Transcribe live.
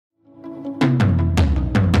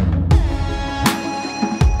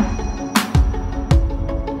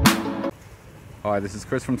Hi, this is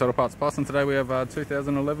Chris from Total Parts Plus, and today we have a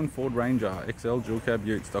 2011 Ford Ranger XL dual cab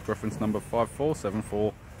ute, stock reference number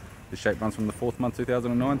 5474. The shape runs from the 4th month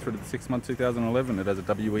 2009 through to the 6th month 2011. It has a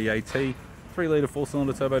WEAT 3-litre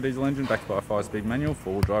 4-cylinder turbo diesel engine backed by a 5-speed manual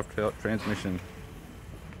 4-wheel drive transmission.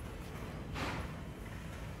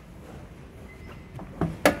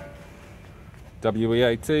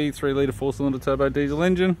 WEAT 3-litre 4-cylinder turbo diesel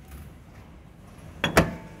engine.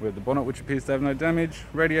 We have the bonnet, which appears to have no damage,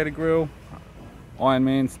 radiator grille,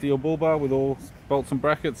 Ironman steel bull bar with all bolts and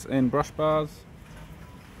brackets and brush bars,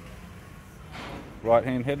 right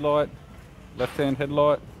hand headlight, left hand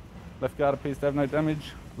headlight, left guard appears to have no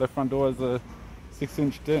damage, left front door has a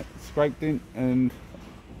 6-inch scrape dent and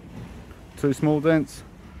 2 small dents,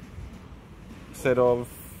 set of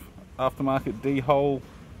aftermarket D-hole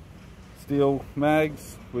steel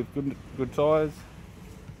mags with good tyres.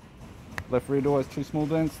 Left rear door has 2 small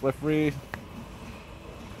dents, left rear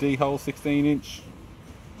D-hole 16-inch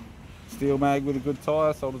steel mag with a good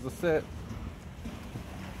tyre, sold as a set.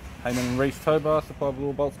 Heyman and Reese tow bar supplied with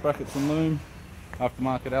all bolts, brackets and loom.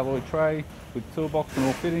 Aftermarket alloy tray with toolbox and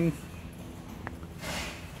all fittings.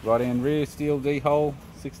 Right hand rear steel D-hole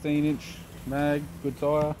 16-inch mag, good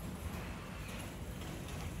tyre.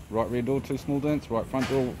 Right rear door 2 small dents, right front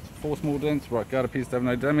door 4 small dents, right guard appears to have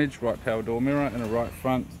no damage, right power door mirror and a right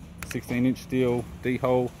front 16-inch steel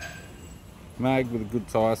D-hole mag with a good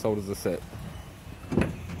tyre, sold as a set.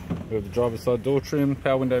 We have the driver's side door trim,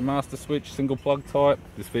 power window master switch, single plug type.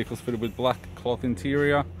 This vehicle is fitted with black cloth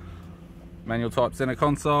interior, manual type center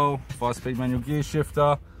console, 5-speed manual gear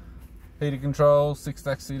shifter, heater control,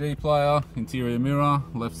 6-stack CD player, interior mirror,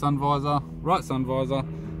 left sun visor, right sun visor,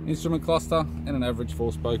 instrument cluster and an average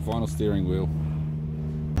 4-spoke vinyl steering wheel.